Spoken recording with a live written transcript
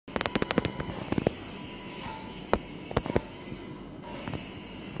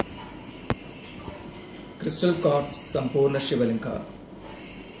Crystal quartz Sampurna Shivalinga.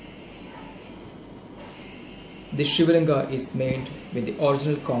 This Shivalinga is made with the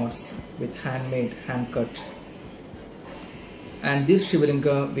original quartz with handmade, hand cut. And this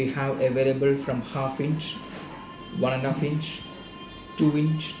Shivalinga we have available from half inch, 1.5 inch, 2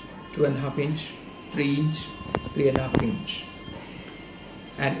 inch, 2.5 inch, 3 inch, 3.5 inch.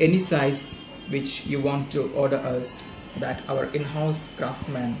 And any size which you want to order us, that our in-house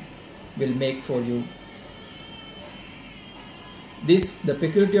craftsman will make for you. The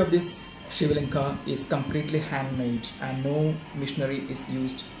peculiarity of this Shivalinga is completely handmade and no machinery is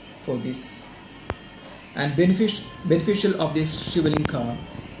used for this. And beneficial of this Shivalinga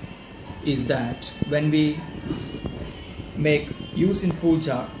is that when we make use in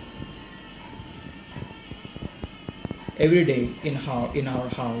puja every day in our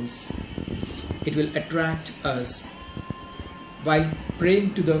house, it will attract us. While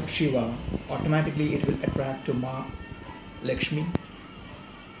praying to the Shiva, automatically it will attract to Ma Lakshmi.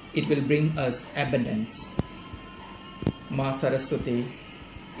 It will bring us abundance. Ma Saraswati,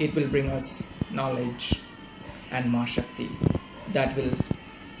 it will bring us knowledge, and Ma Shakti, that will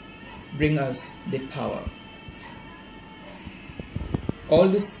bring us the power. All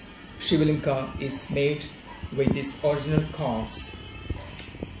this Shivalinga is made with this original quartz.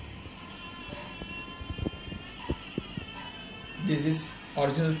 This is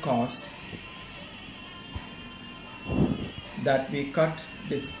original quartz that we cut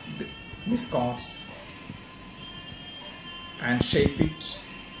this quartz and shape it,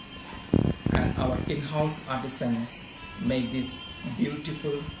 and our in-house artisans make this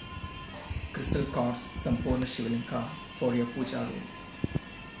beautiful crystal quartz Sampurna Shivalinga for your puja room.